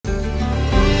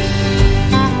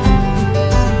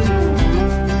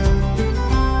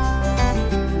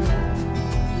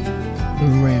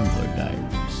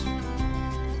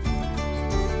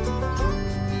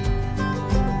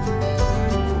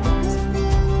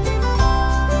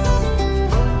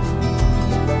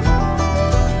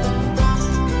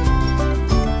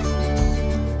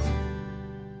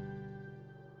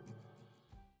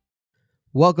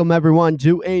Welcome everyone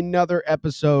to another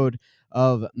episode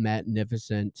of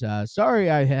Magnificent. Sorry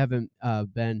I haven't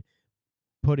been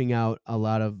putting out a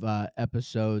lot of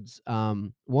episodes.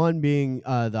 One being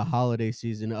the holiday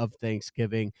season of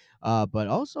Thanksgiving, but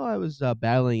also I was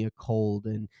battling a cold,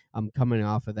 and I'm coming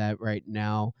off of that right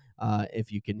now.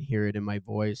 If you can hear it in my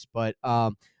voice, but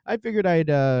I figured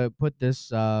I'd put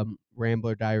this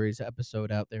Rambler Diaries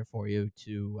episode out there for you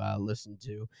to listen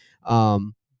to.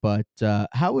 But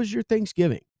how was your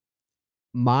Thanksgiving?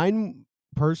 Mine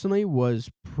personally was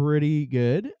pretty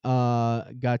good.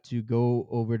 Got to go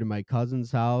over to my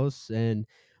cousin's house, and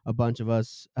a bunch of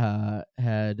us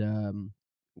had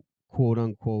quote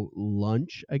unquote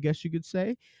lunch, I guess you could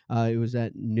say. It was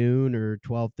at noon or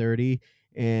 12:30,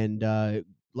 and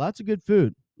lots of good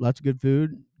food. Lots of good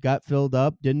food. Got filled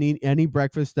up. Didn't eat any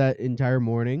breakfast that entire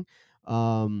morning,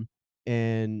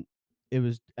 and it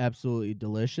was absolutely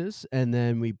delicious. And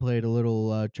then we played a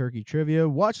little turkey trivia.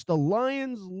 Watched the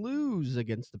Lions lose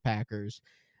against the Packers.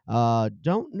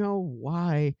 Don't know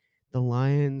why the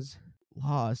Lions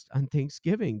lost on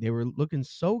Thanksgiving. They were looking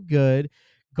so good.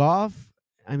 Goff,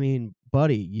 I mean,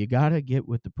 buddy, you gotta get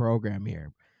with the program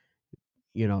here.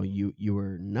 You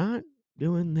were not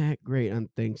doing that great on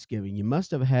Thanksgiving. You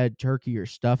must have had turkey or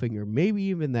stuffing, or maybe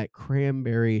even that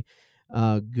cranberry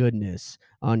goodness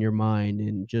on your mind,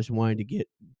 and just wanted to get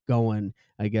going,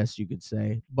 I guess you could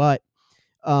say. But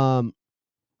um,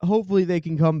 hopefully they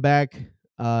can come back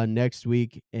next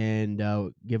week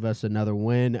and give us another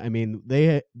win. I mean,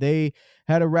 they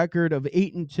had a record of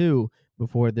 8-2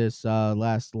 before this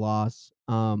last loss.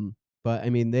 But I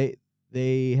mean,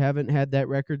 they haven't had that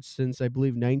record since, I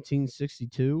believe,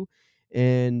 1962,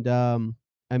 and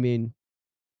I mean,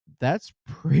 that's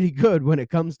pretty good when it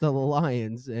comes to the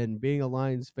Lions. And being a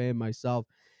Lions fan myself,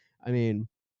 I mean,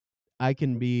 I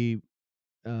can be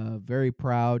very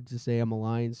proud to say I'm a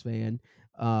Lions fan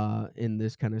in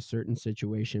this kind of certain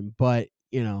situation. But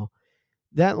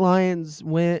that Lions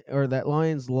win, or that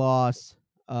Lions loss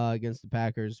against the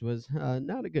Packers, was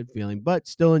not a good feeling. But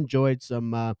still enjoyed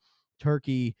some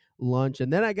turkey lunch,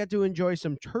 and then I got to enjoy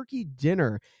some turkey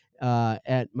dinner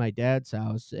at my dad's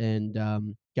house,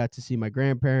 and got to see my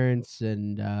grandparents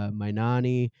and my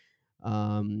nanny.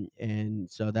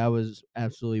 And so that was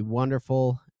absolutely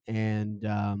wonderful.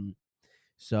 And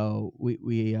so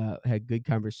we had good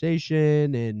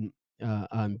conversation, and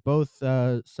on both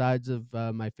sides of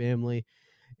my family,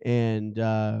 and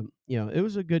it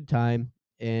was a good time.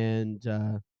 And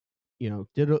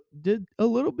did a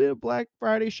little bit of Black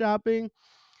Friday shopping.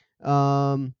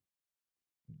 Um,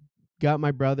 got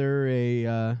my brother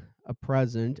a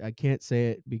present. I can't say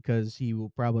it because he will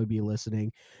probably be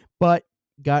listening, but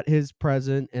got his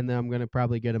present, and then I'm gonna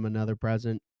probably get him another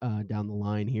present down the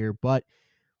line here. But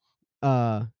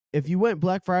Uh, if you went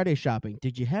Black Friday shopping,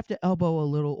 did you have to elbow a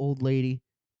little old lady?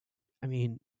 I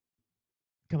mean,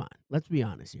 come on, let's be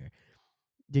honest here.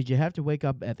 Did you have to wake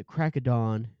up at the crack of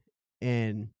dawn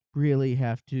and really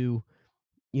have to,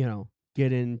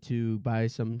 get in to buy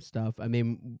some stuff? I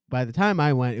mean, by the time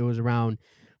I went, it was around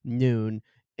noon,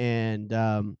 and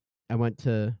I went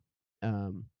to,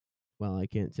 um, well, I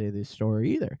can't say this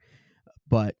story either,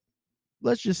 but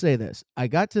let's just say this: I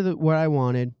got to what I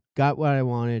wanted, got what I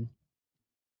wanted.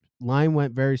 Line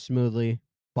went very smoothly.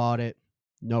 Bought it,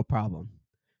 no problem.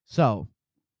 So,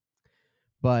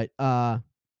 but I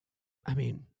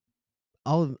mean,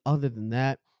 other than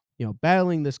that,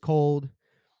 battling this cold,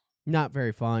 not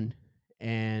very fun.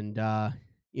 And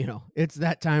it's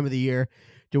that time of the year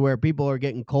to where people are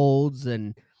getting colds,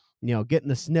 and getting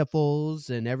the sniffles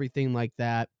and everything like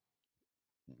that.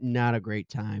 Not a great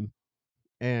time.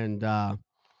 And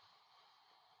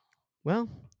well,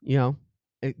 you know,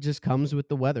 it just comes with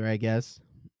the weather, I guess.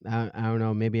 I don't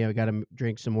know. Maybe I got to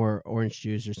drink some more orange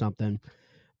juice or something.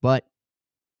 But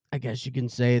I guess you can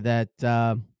say that,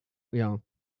 you know,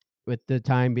 with the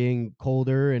time being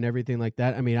colder and everything like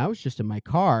that. I mean, I was just in my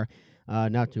car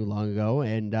not too long ago,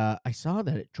 and I saw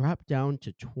that it dropped down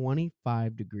to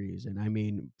 25 degrees. And I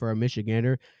mean, for a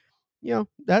Michigander,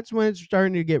 that's when it's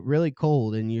starting to get really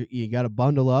cold, and you got to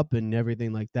bundle up and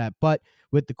everything like that. But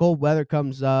with the cold weather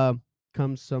comes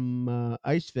some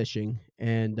ice fishing,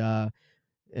 and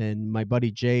my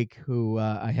buddy Jake, who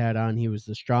I had on, he was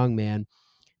the strong man,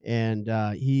 and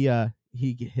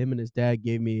him and his dad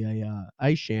gave me a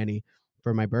ice shanty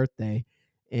for my birthday.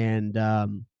 And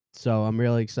so I'm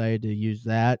really excited to use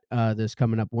that this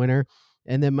coming up winter.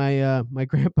 And then my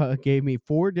grandpa gave me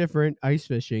 4 different ice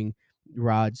fishing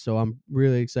rods, so I'm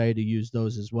really excited to use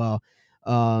those as well.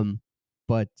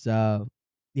 But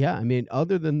yeah, I mean,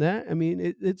 other than that, I mean,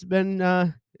 it's been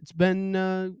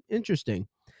interesting.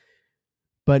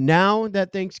 But now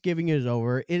that Thanksgiving is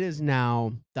over, it is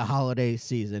now the holiday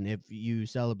season. If you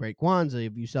celebrate Kwanzaa,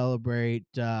 if you celebrate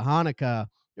Hanukkah,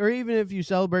 or even if you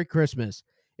celebrate Christmas,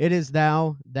 it is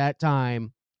now that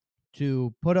time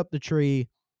to put up the tree,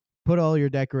 put all your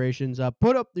decorations up,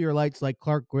 put up your lights like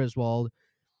Clark Griswold,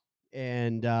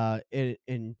 and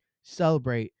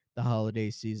celebrate the holiday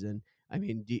season. I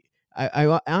mean,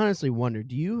 I honestly wonder,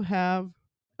 do you have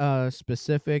a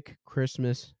specific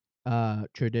Christmas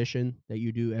tradition that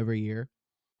you do every year?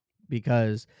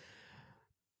 Because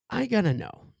I gotta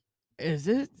know, is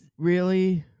it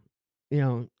really,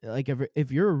 like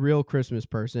if you're a real Christmas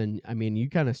person, I mean, you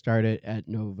kind of start it at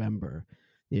November,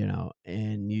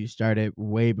 and you start it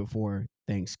way before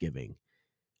Thanksgiving,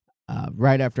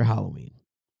 right after Halloween,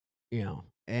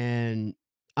 and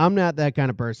I'm not that kind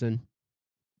of person,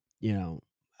 you know.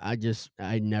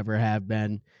 I never have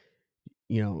been.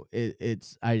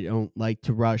 It's I don't like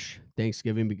to rush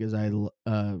Thanksgiving because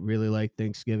really like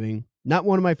Thanksgiving. Not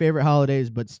one of my favorite holidays,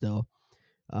 but still,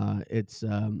 uh, it's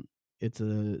um, it's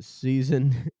a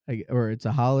season or it's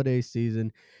a holiday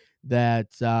season that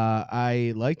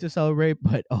I like to celebrate,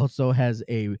 but also has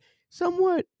a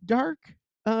somewhat dark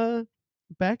uh,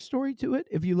 backstory to it.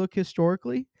 If you look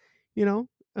historically, you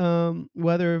know,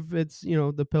 whether if it's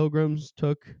the Pilgrims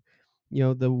took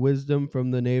the wisdom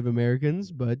from the Native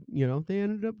Americans, but they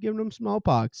ended up giving them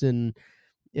smallpox and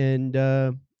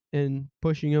uh, and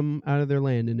pushing them out of their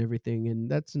land and everything,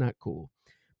 and that's not cool.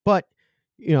 But,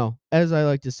 as I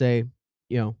like to say,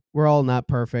 we're all not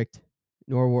perfect,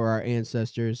 nor were our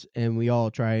ancestors. And we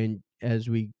all try, and as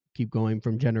we keep going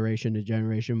from generation to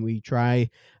generation, we try,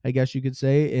 I guess you could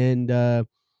say, and,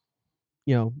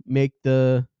 make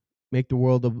the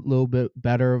world a little bit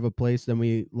better of a place than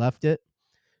we left it.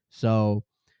 So,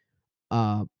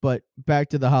 but back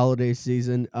to the holiday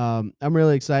season, I'm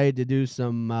really excited to do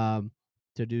some,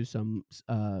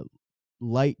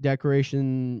 light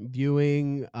decoration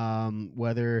viewing,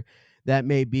 whether that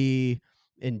may be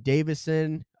in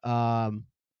Davison, on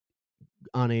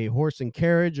a horse and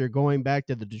carriage, or going back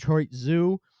to the Detroit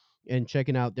Zoo and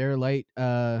checking out their light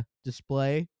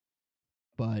display.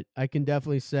 But I can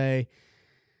definitely say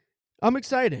I'm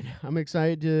excited. I'm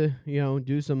excited to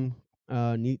do some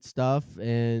neat stuff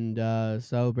and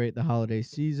celebrate the holiday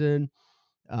season.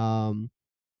 Um,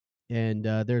 and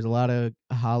there's a lot of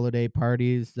holiday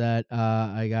parties that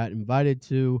I got invited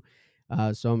to,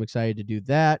 so I'm excited to do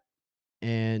that.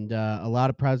 And a lot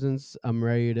of presents I'm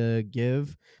ready to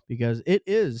give because it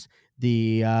is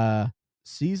the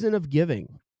season of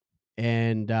giving,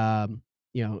 and and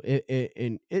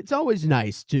it's always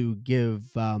nice to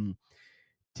give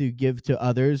to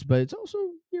others, but it's also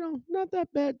not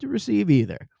that bad to receive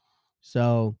either.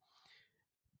 So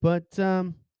but,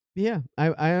 yeah, I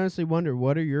honestly wonder,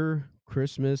 what are your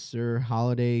Christmas or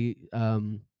holiday,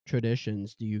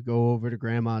 traditions? Do you go over to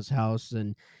grandma's house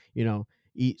and, you know,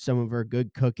 eat some of her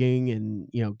good cooking and,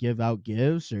 give out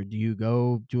gifts? Or do you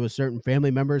go to a certain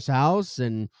family member's house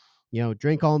and,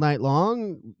 drink all night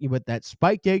long with that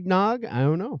spiked eggnog? I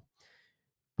don't know.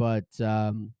 But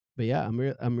yeah,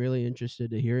 I'm really interested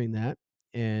to hearing that.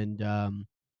 And,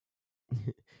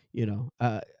 you know,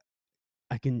 uh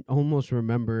I can almost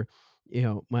remember,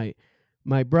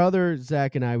 my brother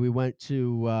Zach and I, we went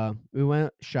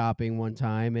shopping one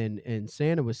time, and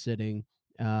Santa was sitting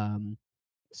on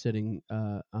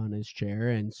his chair,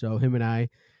 and so him and I,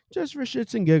 just for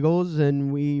shits and giggles,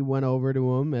 and we went over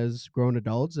to him as grown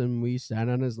adults, and we sat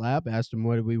on his lap, asked him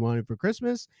what we wanted for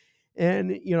Christmas, and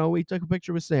we took a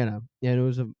picture with Santa, and it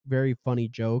was a very funny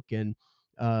joke. And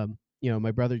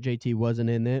my brother JT wasn't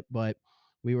in it, but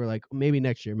we were like, maybe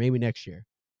next year.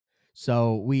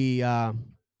 So we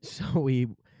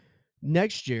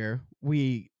next year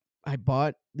I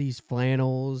bought these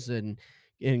flannels and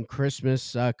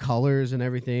Christmas colors and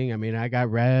everything. I mean, I got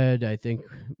red. I think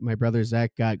my brother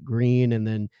Zach got green, and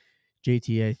then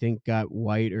JT I think got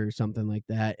white or something like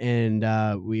that. And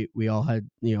we all had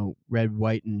red,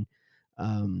 white, and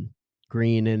um,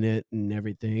 green in it and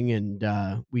everything.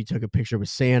 And we took a picture with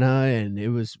Santa, and it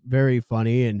was very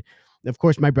funny. And of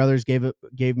course, my brothers gave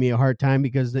me a hard time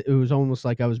because it was almost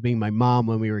like I was being my mom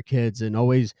when we were kids, and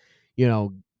always, you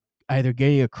know, either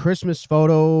getting a Christmas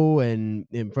photo and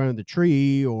in front of the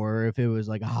tree, or if it was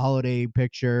like a holiday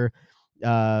picture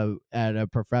at a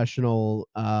professional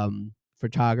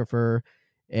photographer.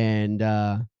 And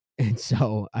and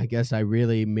so I guess I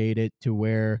really made it to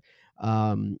where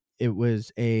it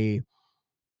was a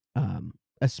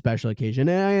special occasion,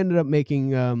 and I ended up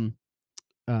making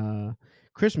uh,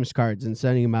 Christmas cards and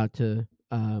sending them out to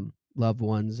loved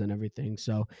ones and everything.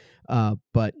 So,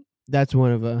 but that's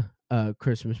one of a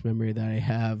Christmas memory that I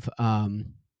have.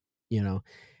 you know.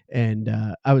 And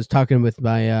I was talking with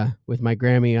my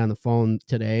Grammy on the phone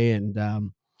today,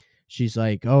 and she's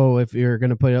like, "Oh, if you're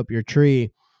gonna put up your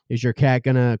tree, is your cat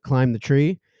gonna climb the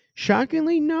tree?"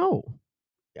 Shockingly, no.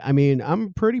 I mean,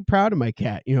 I'm pretty proud of my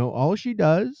cat. You know, all she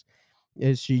does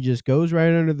is she just goes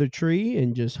right under the tree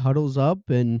and just huddles up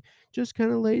and just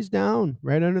kind of lays down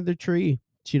right under the tree.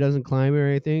 She doesn't climb or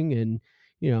anything, and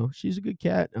she's a good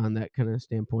cat on that kind of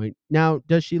standpoint. Now,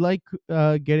 does she like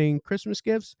getting Christmas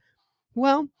gifts?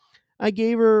 Well, I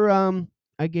gave her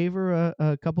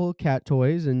a couple of cat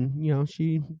toys, and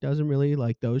she doesn't really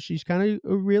like those. She's kind of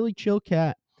a really chill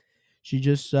cat. She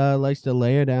just likes to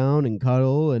lay it down and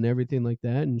cuddle and everything like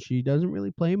that, and she doesn't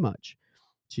really play much.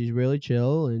 She's really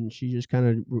chill, and she just kind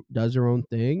of does her own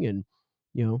thing, and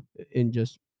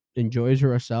just enjoys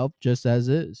herself just as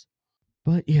is.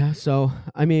 But yeah, so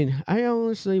I mean, I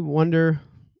honestly wonder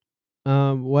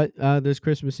what this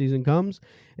Christmas season comes,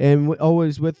 and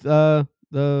always with the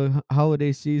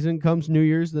holiday season comes New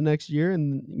Year's the next year,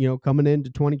 and coming into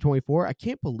 2024, I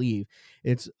can't believe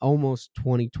it's almost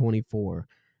 2024.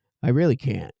 I really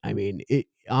can't. I mean, it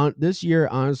on this year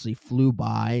honestly flew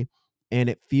by, and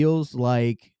it feels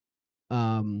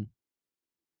um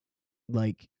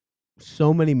like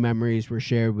so many memories were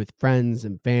shared with friends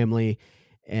and family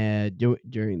and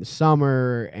during the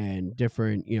summer and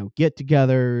different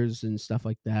get-togethers and stuff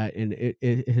like that, and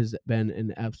it has been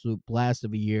an absolute blast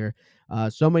of a year.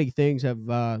 So many things have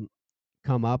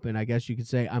come up, and I guess you could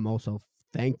say I'm also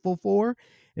thankful for,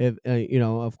 if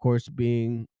of course,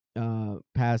 being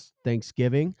past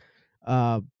Thanksgiving.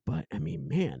 But I mean,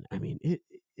 man, I mean, it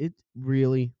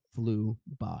really flew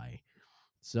by.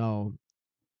 So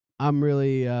I'm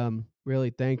really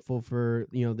thankful for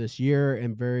this year,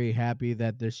 and very happy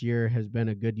that this year has been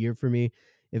a good year for me.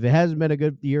 If it hasn't been a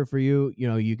good year for you,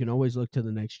 you can always look to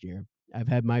the next year. I've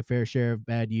had my fair share of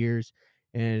bad years,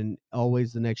 and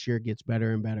always the next year gets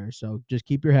better and better. So just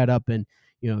keep your head up, and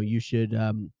you should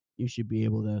be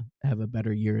able to have a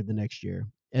better year the next year,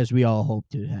 as we all hope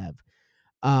to have.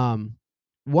 Um,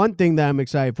 One thing that I'm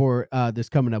excited for this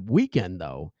coming up weekend,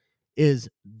 though, is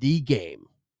the game.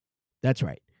 That's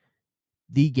right,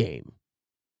 the game.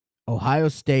 Ohio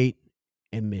State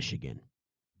and Michigan.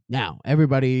 Now,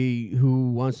 everybody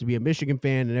who wants to be a Michigan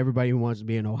fan and everybody who wants to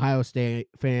be an Ohio State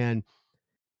fan,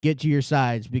 get to your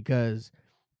sides, because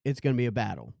it's going to be a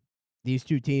battle. These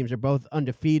two teams are both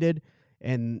undefeated,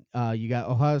 and you got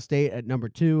Ohio State at number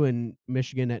 2 and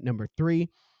Michigan at number 3.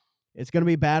 It's going to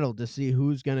be a battle to see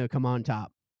who's going to come on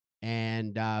top,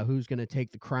 and who's going to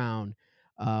take the crown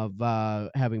of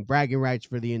having bragging rights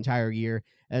for the entire year,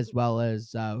 as well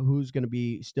as who's going to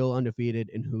be still undefeated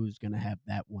and who's going to have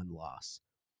that one loss.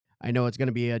 I know it's going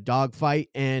to be a dogfight,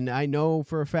 and I know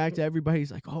for a fact that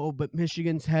everybody's like, "Oh, but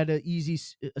Michigan's had an easy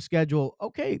schedule."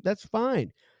 Okay, that's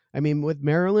fine. I mean, with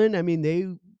Maryland, I mean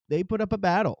they put up a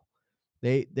battle.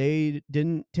 They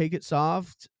didn't take it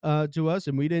soft to us,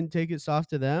 and we didn't take it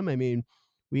soft to them. I mean,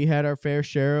 we had our fair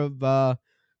share of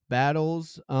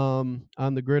battles on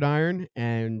the gridiron,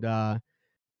 and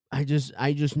I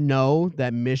just know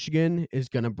that Michigan is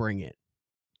going to bring it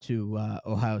to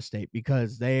Ohio State,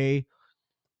 because it's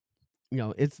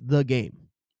the game,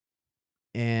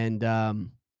 and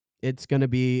it's going to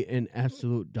be an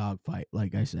absolute dogfight,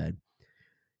 like I said,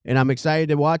 and I'm excited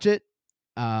to watch it.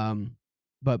 Um,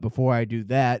 but before I do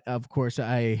that, of course,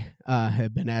 I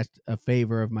have been asked a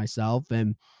favor of myself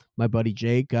and my buddy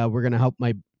Jake. We're gonna help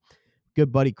my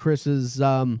good buddy Chris's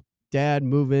dad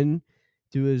move in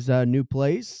to his new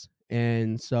place,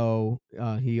 and so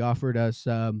he offered us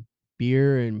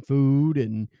beer and food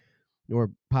and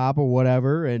or pop or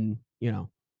whatever, and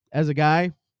as a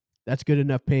guy, that's good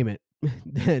enough payment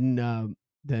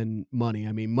than money.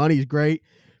 I mean, money's great,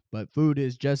 but food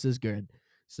is just as good.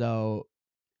 So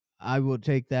I will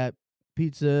take that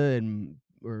pizza and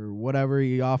or whatever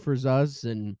he offers us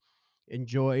and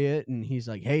enjoy it. And he's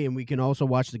like, "Hey, and we can also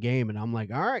watch the game." And I'm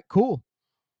like, "All right, cool."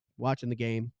 Watching the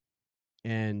game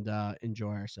and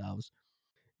enjoy ourselves.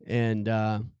 And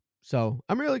so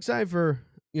I'm really excited for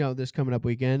this coming up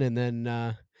weekend, and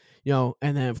then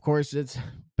and then of course it's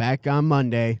back on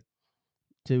Monday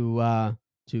to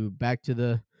back to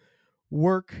the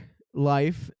work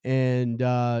life, and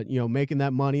making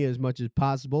that money as much as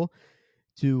possible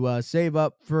to save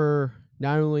up for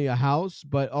not only a house,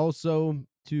 but also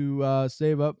to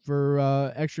save up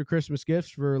for extra Christmas gifts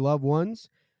for loved ones.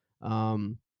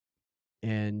 Um,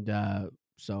 and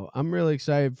so I'm really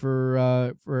excited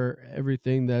for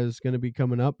everything that is going to be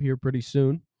coming up here pretty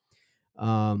soon.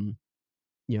 Um,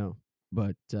 you know,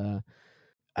 but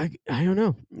I don't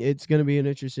know. It's going to be an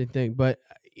interesting thing, but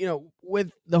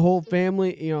with the whole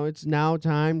family, it's now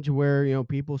time to where,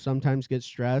 people sometimes get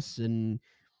stressed and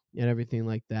everything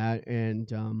like that.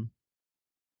 And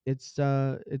it's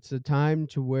a time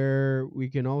to where we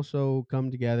can also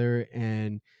come together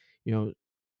and, you know,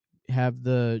 have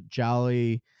the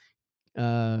jolly,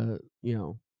 uh, you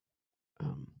know,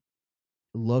 um,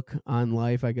 look on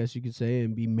life, I guess you could say,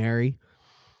 and be merry.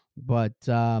 But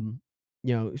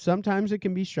sometimes it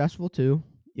can be stressful too.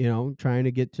 Trying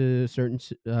to get to certain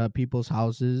people's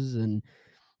houses and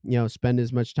spend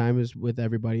as much time as with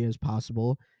everybody as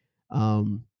possible.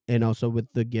 And also with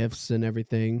the gifts and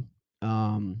everything,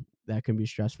 that can be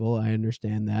stressful. I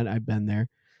understand that. I've been there.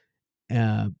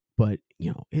 But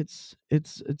it's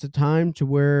a time to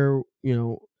where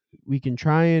we can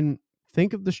try and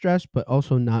think of the stress, but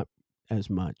also not as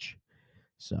much.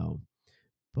 So,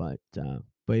 but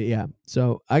yeah.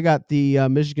 So I got the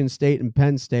Michigan State and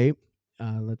Penn State.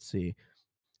 Let's see.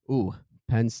 Ooh,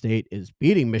 Penn State is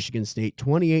beating Michigan State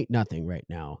 28-0 right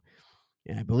now.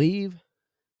 And I believe,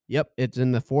 yep, it's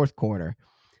in the fourth quarter.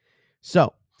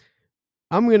 So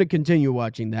I'm going to continue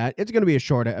watching that. It's going to be a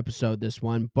shorter episode, this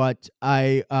one, but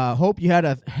I hope you had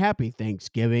a happy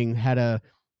Thanksgiving, had a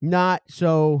not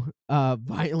so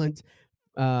violent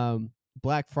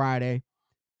Black Friday,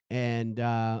 and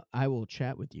I will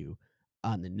chat with you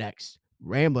on the next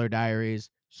Rambler Diaries.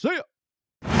 See ya!